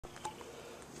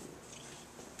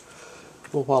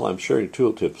Well, while I'm sharing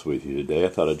tool tips with you today, I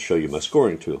thought I'd show you my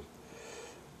scoring tool.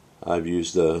 I've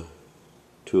used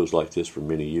tools like this for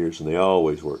many years, and they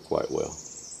always work quite well.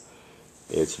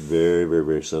 It's very, very,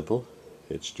 very simple.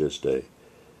 It's just a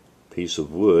piece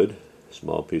of wood, a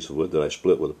small piece of wood that I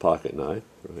split with a pocket knife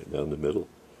right down the middle.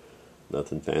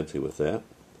 Nothing fancy with that.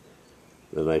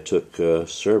 Then I took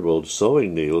several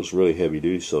sewing needles, really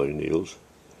heavy-duty sewing needles,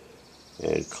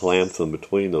 and clamped them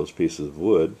between those pieces of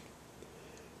wood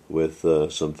with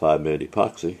some 5-minute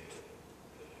epoxy.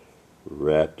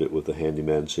 Wrapped it with a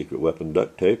handyman secret weapon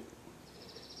duct tape,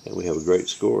 and we have a great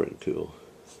scoring tool.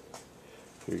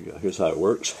 Here you go. Here's how it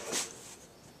works.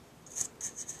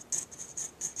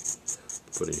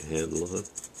 Putting a handle on.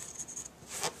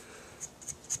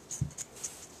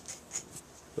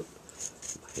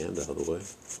 My hand out of the way.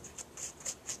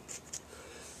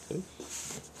 Okay.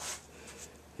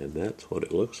 And that's what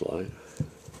it looks like.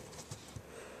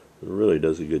 It really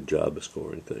does a good job of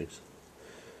scoring things.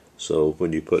 So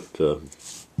when you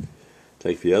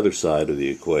take the other side of the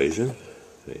equation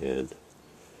and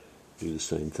do the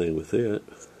same thing with it,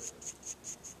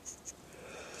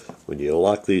 when you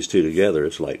lock these two together,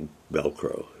 it's like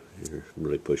Velcro. You're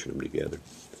really pushing them together.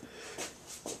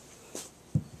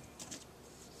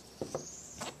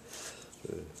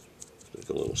 Make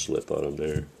a little slip on them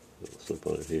there, a little slip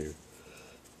on it here,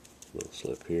 a little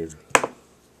slip here.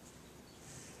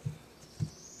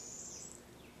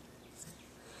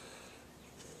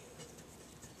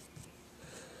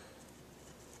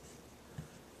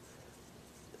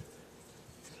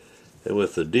 And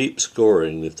with the deep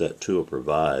scoring that tool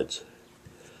provides,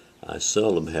 I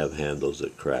seldom have handles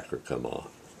that crack or come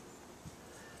off.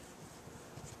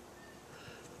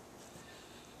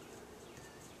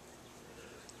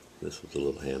 This was a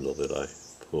little handle that I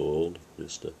pulled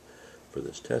just for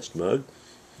this test mug.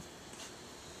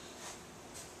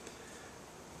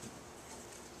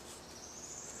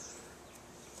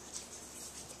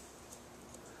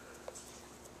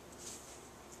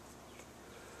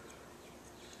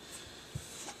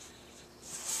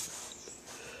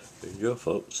 There you go,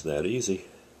 folks. That easy.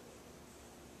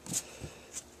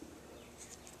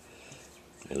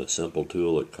 And a simple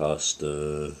tool that costs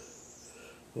well,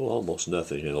 almost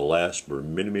nothing. It'll last for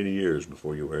many, many years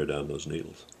before you wear down those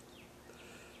needles.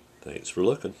 Thanks for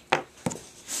looking.